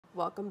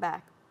Welcome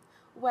back.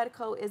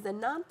 WHEDco is a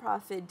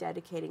nonprofit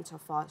dedicating to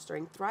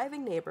fostering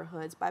thriving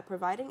neighborhoods by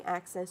providing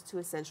access to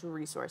essential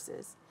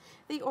resources.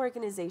 The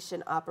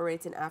organization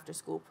operates an after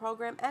school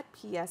program at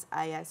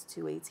PSIS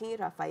 218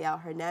 Rafael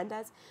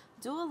Hernandez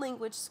Dual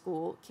Language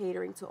School,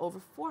 catering to over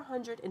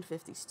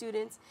 450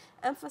 students,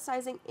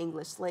 emphasizing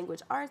English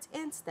language arts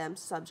and STEM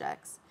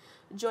subjects.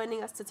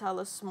 Joining us to tell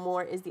us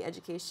more is the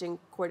education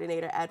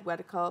coordinator at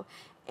WHEDco,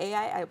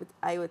 Iye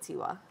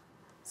Ayetiwa.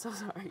 So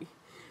sorry.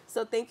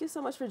 So thank you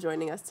so much for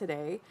joining us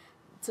today.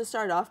 To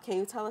start off, can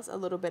you tell us a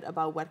little bit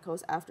about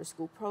WHEDco's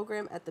after-school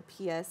program at the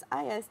PSIS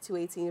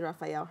 218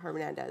 Rafael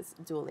Hernandez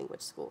Dual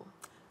Language School?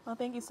 Well,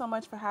 thank you so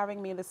much for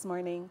having me this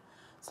morning.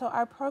 So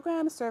our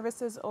program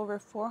services over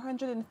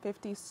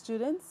 450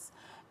 students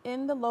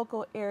in the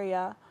local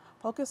area,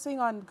 focusing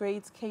on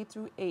grades K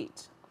through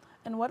 8.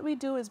 And what we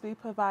do is we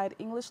provide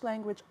English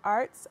language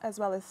arts as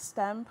well as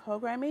STEM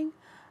programming,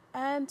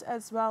 and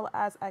as well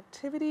as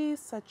activities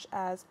such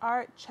as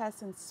art,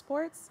 chess, and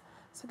sports,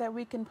 so that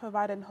we can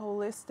provide a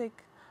holistic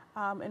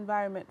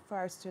environment for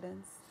our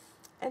students.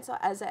 And so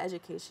as an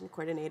education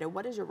coordinator,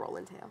 what does your role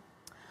entail?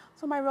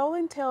 So my role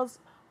entails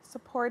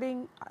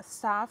supporting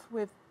staff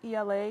with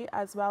ELA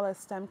as well as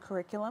STEM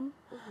curriculum,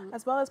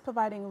 as well as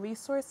providing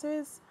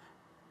resources,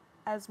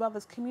 as well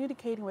as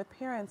communicating with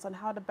parents on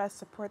how to best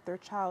support their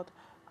child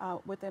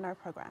within our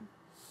program.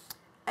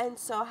 And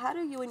so how do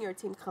you and your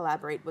team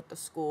collaborate with the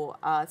school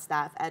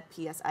staff at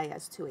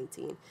PSIS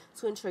 218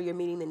 to ensure you're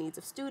meeting the needs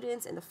of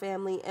students and the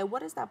family, and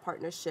what does that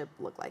partnership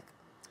look like?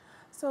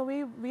 So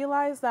we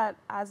realize that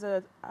as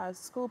a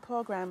school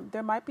program,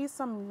 there might be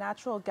some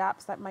natural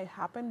gaps that might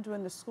happen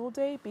during the school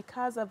day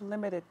because of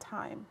limited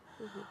time.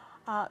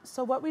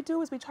 So what we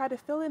do is we try to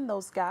fill in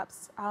those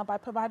gaps by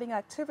providing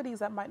activities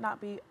that might not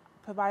be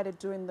provided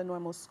during the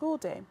normal school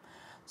day.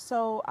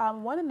 So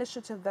one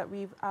initiative that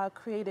we've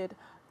created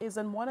is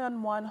a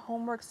one-on-one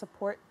homework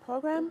support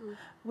program,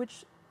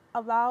 which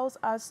allows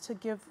us to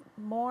give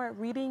more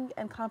reading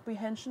and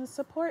comprehension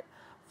support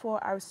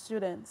for our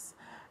students.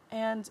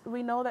 And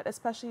we know that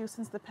especially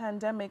since the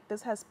pandemic,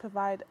 this has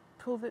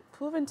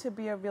proven to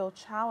be a real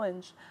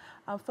challenge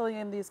filling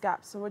in these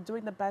gaps. So we're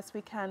doing the best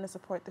we can to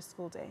support the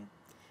school day.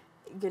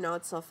 You know,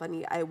 it's so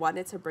funny. I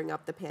wanted to bring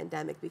up the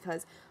pandemic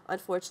because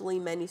unfortunately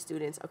many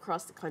students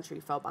across the country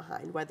fell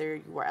behind, whether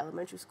you were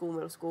elementary school,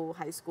 middle school,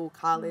 high school,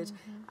 college.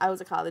 I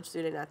was a college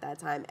student at that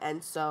time.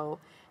 And so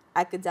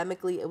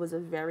academically, it was a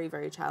very,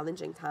 very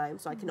challenging time.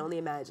 So I can only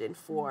imagine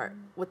for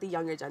what the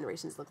younger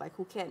generations look like,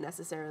 who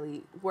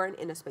weren't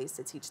in a space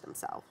to teach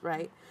themselves,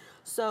 right?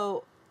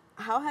 So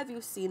how have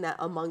you seen that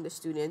among the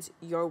students,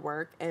 your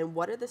work, and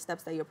what are the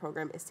steps that your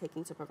program is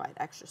taking to provide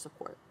extra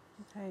support?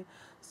 Okay,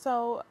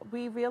 so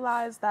we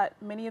realize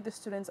that many of the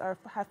students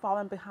have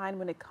fallen behind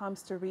when it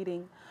comes to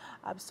reading.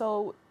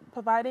 So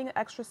providing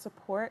extra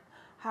support,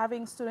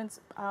 having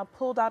students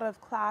pulled out of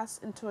class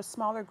into a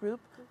smaller group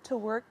to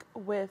work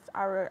with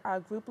our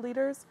group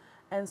leaders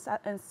and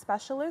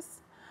specialists.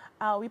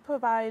 We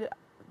provide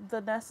the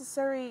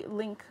necessary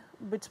link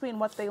between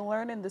what they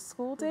learn in the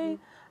school day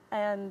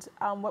and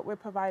what we're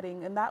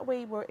providing. And that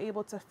way we're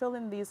able to fill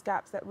in these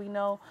gaps that we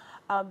know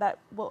that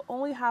will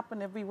only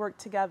happen if we work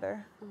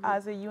together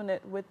as a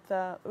unit with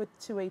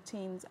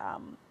 218's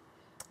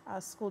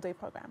school day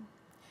program.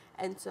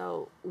 And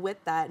so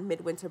with that,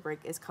 midwinter break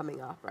is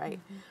coming up, right?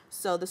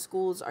 So the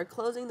schools are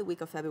closing the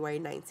week of February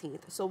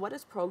 19th. So what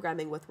does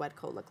programming with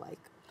WHEDco look like?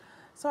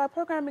 So our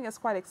programming is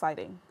quite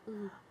exciting.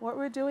 What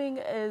we're doing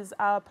is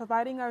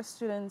providing our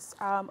students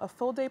a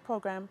full day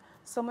program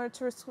similar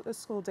to a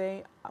school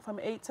day from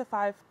 8 to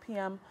 5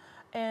 p.m.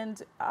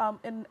 And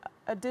in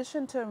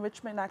addition to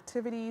enrichment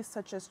activities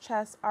such as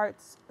chess,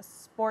 arts,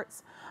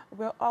 sports,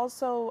 we're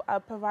also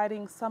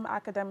providing some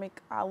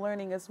academic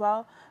learning as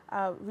well,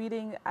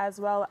 reading as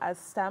well as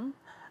STEM.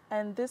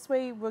 And this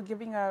way we're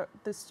giving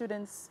the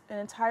students an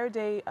entire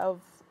day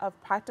of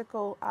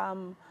practical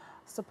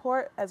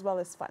support as well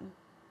as fun.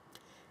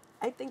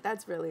 I think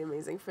that's really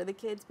amazing for the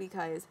kids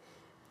because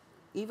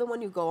even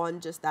when you go on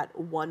just that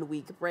 1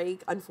 week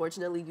break,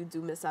 unfortunately you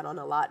do miss out on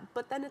a lot,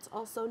 but then it's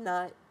also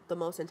not the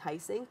most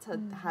enticing to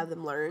have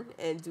them learn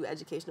and do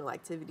educational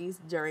activities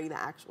during the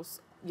actual,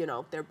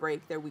 their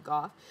break, their week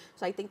off.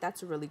 So I think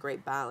that's a really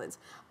great balance.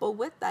 But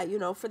with that,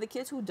 for the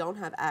kids who don't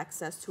have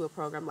access to a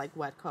program like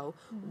WHEDco,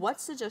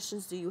 what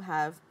suggestions do you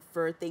have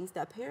for things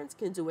that parents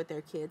can do with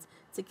their kids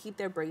to keep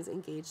their brains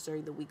engaged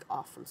during the week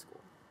off from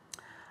school?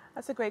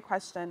 That's a great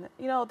question.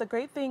 The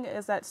great thing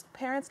is that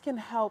parents can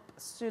help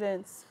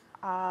students,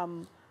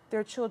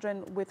 their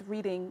children, with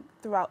reading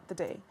throughout the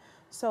day.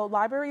 So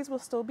libraries will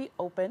still be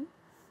open,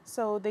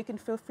 so they can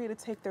feel free to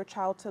take their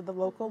child to the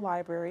local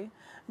library.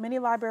 Many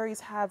libraries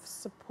have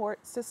support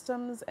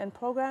systems and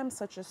programs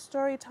such as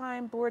story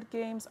time, board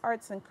games,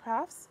 arts and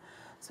crafts.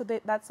 So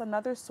that's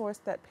another source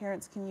that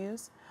parents can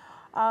use.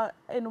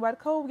 In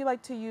WHEDco, we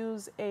like to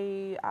use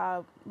a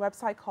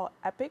website called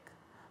EPIC.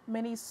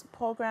 Many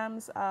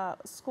programs,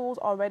 schools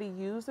already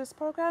use this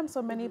program,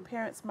 so many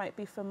parents might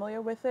be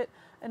familiar with it.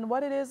 And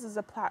what it is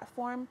a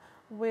platform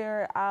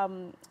where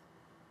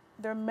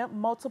there are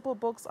multiple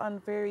books on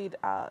varied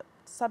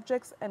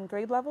subjects and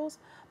grade levels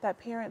that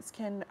parents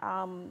can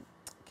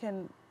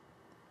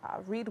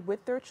read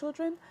with their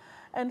children.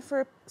 And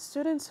for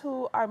students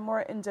who are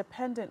more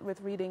independent with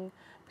reading,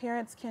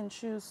 parents can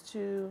choose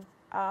to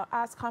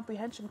ask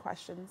comprehension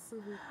questions,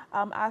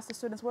 ask the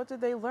students what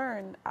did they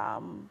learn,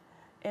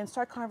 and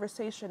start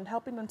conversation,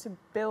 helping them to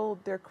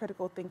build their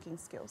critical thinking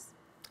skills.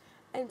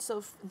 And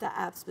so the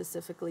app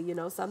specifically, you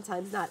know,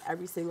 sometimes not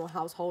every single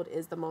household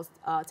is the most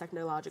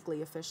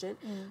technologically efficient.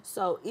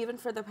 So even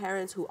for the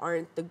parents who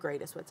aren't the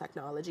greatest with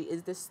technology,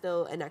 is this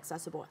still an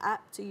accessible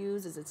app to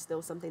use? Is it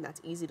still something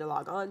that's easy to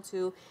log on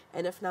to?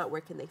 And if not,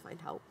 where can they find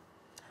help?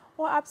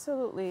 Well,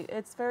 absolutely.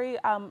 It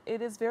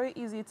is very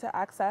easy to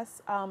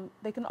access.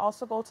 They can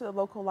also go to the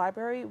local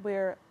library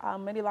where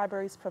many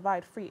libraries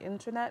provide free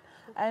internet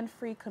and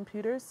free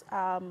computers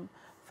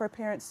for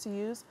parents to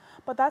use.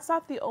 But that's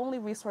not the only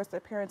resource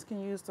that parents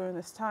can use during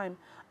this time.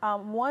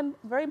 One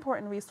very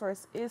important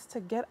resource is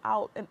to get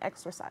out and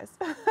exercise.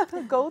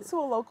 Go to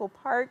a local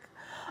park,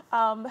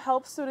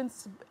 help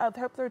students,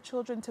 help their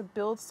children to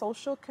build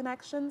social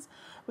connections.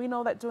 We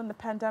know that during the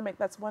pandemic,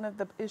 that's one of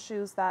the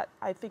issues that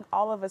I think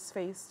all of us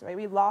faced, right?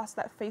 We lost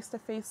that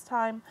face-to-face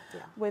time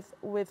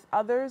with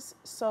others.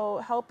 So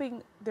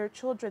helping their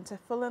children to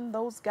fill in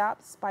those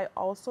gaps by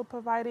also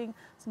providing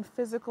some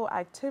physical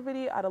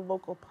activity at a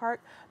local park,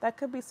 that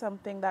could be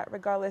something that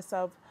regardless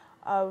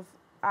of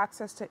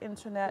access to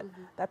internet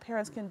that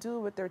parents can do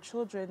with their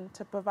children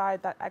to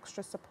provide that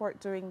extra support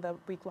during the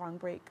week-long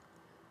break.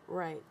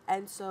 Right.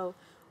 And so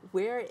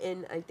we're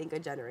in, I think, a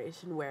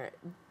generation where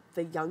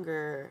the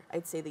younger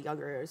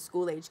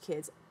school-age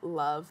kids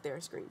love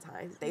their screen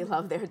time. They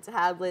love their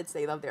tablets,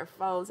 they love their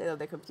phones, they love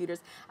their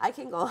computers. I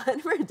can go on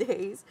for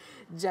days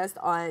just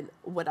on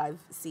what I've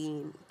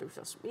seen through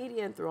social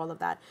media and through all of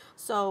that.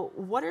 So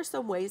what are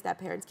some ways that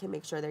parents can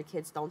make sure their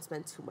kids don't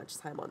spend too much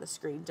time on the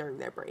screen during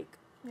their break?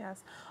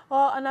 Yes.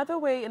 Well, another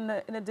way, in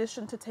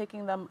addition to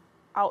taking them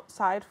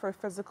outside for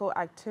physical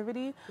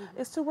activity,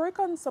 is to work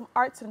on some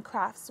arts and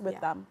crafts with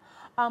them.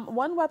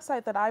 One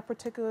website that I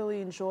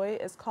particularly enjoy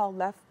is called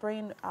Left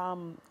Brain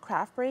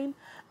Craft Brain,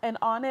 and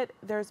on it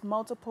there's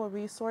multiple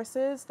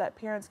resources that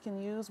parents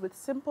can use with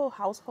simple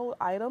household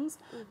items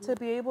to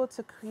be able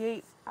to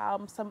create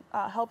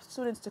help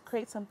students to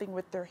create something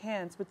with their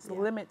hands, which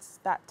limits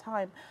that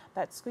time,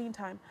 that screen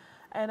time.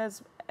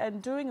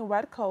 And during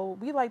WHEDco,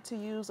 we like to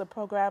use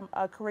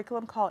a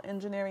curriculum called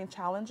Engineering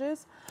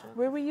Challenges,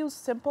 where we use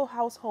simple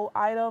household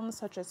items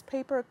such as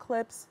paper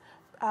clips,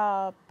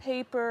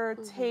 paper,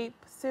 tape,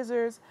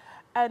 scissors,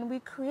 and we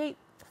create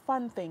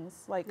fun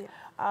things like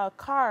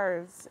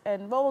cars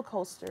and roller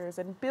coasters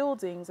and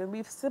buildings, and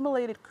we've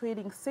simulated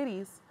creating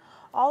cities.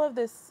 All of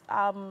this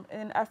in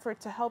an effort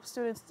to help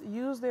students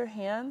use their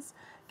hands,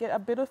 get a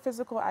bit of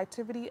physical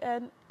activity,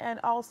 and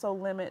also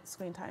limit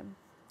screen time.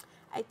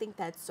 I think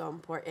that's so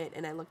important.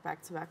 And I look back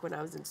when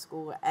I was in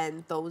school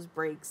and those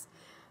breaks,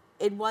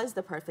 it was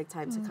the perfect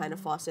time to kind of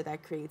foster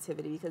that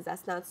creativity, because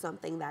that's not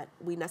something that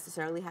we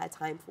necessarily had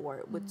time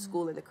for with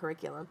school and the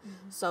curriculum.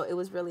 So it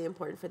was really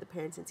important for the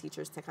parents and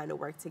teachers to kind of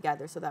work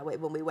together, so that way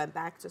when we went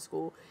back to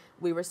school,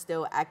 we were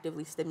still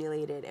actively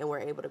stimulated and were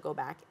able to go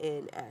back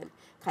in and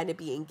kind of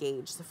be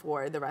engaged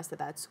for the rest of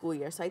that school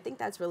year. So I think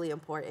that's really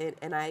important,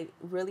 and I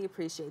really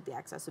appreciate the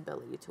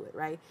accessibility to it,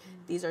 right?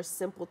 These are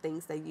simple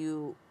things that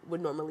you would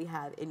normally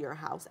have in your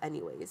house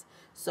anyways.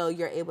 So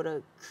you're able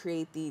to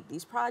create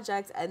these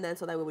projects, and then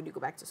so that way when you go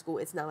back to school,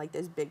 it's not like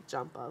this big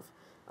jump of,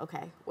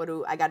 okay,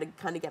 I got to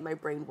kind of get my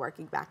brain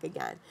working back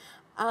again.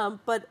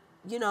 But,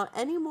 you know,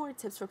 any more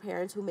tips for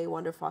parents who may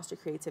want to foster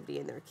creativity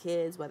in their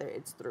kids, whether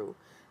it's through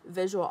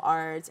visual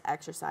arts,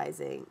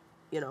 exercising,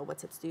 you know, what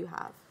tips do you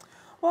have?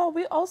 Well,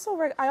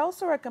 I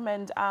also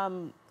recommend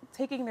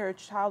taking their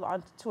child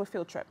onto a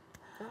field trip.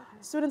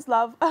 Students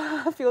love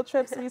field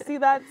trips. We see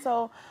that.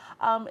 So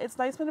it's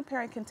nice when a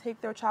parent can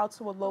take their child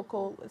to a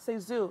local, say,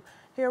 zoo.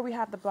 Here we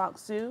have the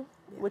Bronx Zoo,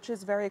 which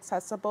is very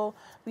accessible.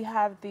 We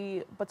have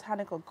the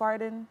Botanical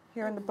Garden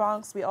here in the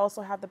Bronx. We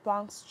also have the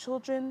Bronx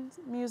Children's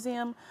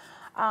Museum.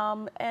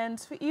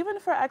 And even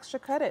for extra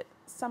credit,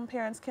 some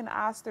parents can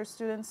ask their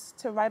students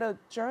to write a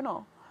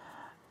journal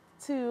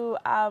to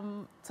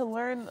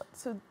learn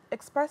to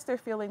express their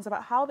feelings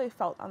about how they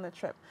felt on the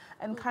trip,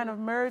 and kind of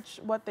merge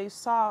what they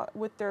saw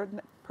with their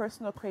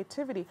personal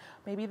creativity.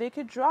 Maybe they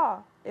could draw,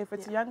 if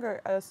it's a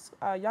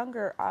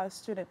younger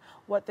student,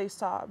 what they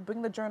saw.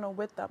 Bring the journal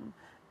with them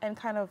and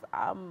kind of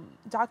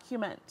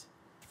document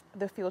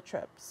the field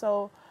trip.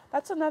 So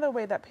that's another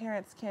way that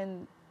parents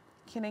can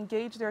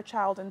engage their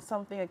child in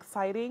something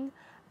exciting,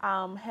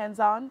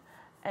 hands-on,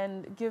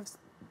 and gives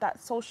that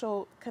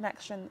social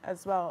connection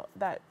as well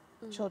that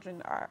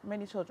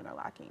many children are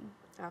lacking.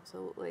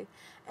 Absolutely.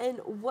 And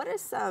what are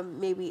some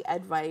maybe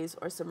advice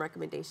or some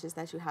recommendations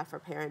that you have for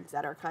parents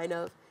that are kind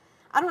of,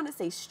 I don't want to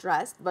say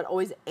stressed, but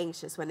always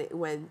anxious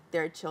when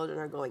their children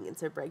are going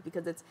into break?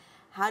 Because it's,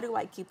 how do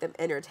I keep them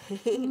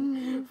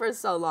entertained for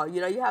so long? You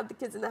know, you have the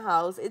kids in the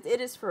house. It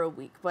is for a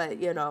week, but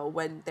you know,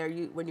 when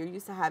you're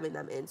used to having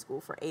them in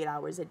school for 8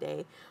 hours a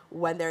day,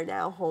 when they're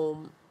now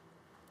home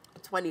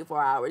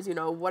 24 hours. You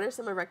know, what are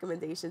some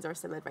recommendations or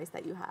some advice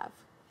that you have?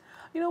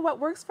 You know, what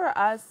works for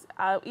us,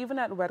 even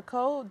at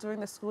WHEDco during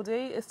the school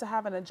day, is to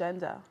have an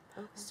agenda.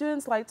 Okay.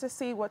 Students like to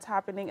see what's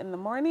happening in the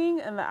morning,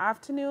 in the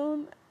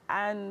afternoon,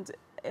 and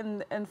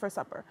for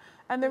supper.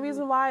 And the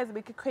reason why is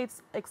because it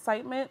creates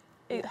excitement.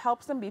 It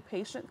helps them be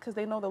patient because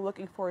they know they're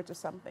looking forward to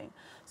something.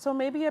 So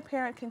maybe a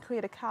parent can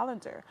create a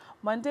calendar.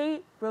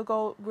 Monday, we'll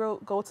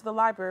go to the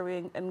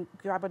library and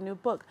grab a new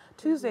book.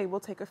 Tuesday,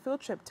 we'll take a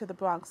field trip to the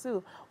Bronx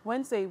Zoo.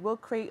 Wednesday, we'll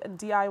create a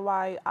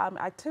DIY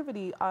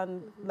activity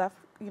on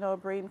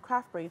brain,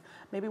 craft brain.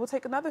 Maybe we'll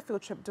take another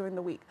field trip during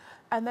the week.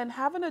 And then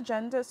have an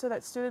agenda so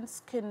that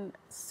students can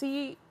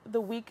see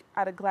the week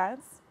at a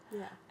glance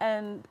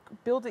and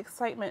build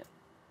excitement,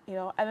 you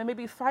know. And then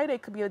maybe Friday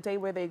could be a day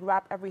where they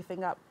wrap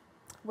everything up,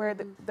 where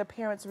the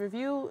parents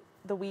review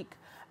the week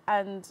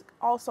and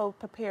also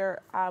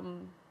prepare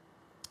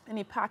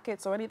any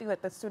packets or anything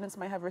that the students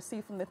might have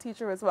received from the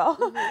teacher as well,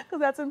 because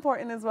that's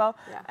important as well,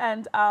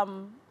 and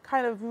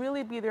kind of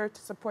really be there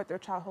to support their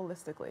child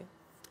holistically.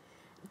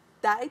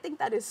 I think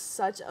that is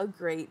such a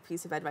great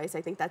piece of advice.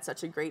 I think that's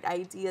such a great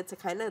idea to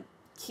kind of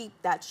keep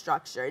that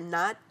structure,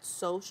 not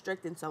so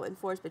strict and so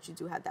enforced, but you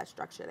do have that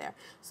structure there.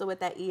 So with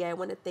that, Iye, I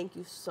want to thank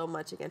you so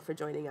much again for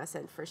joining us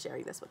and for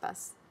sharing this with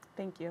us.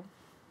 Thank you.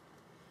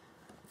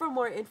 For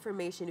more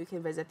information, you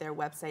can visit their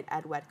website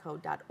at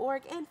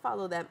WHEDco.org and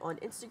follow them on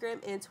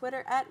Instagram and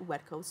Twitter at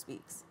WHEDco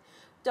Speaks.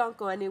 Don't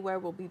go anywhere.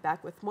 We'll be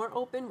back with more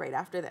Open right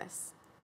after this.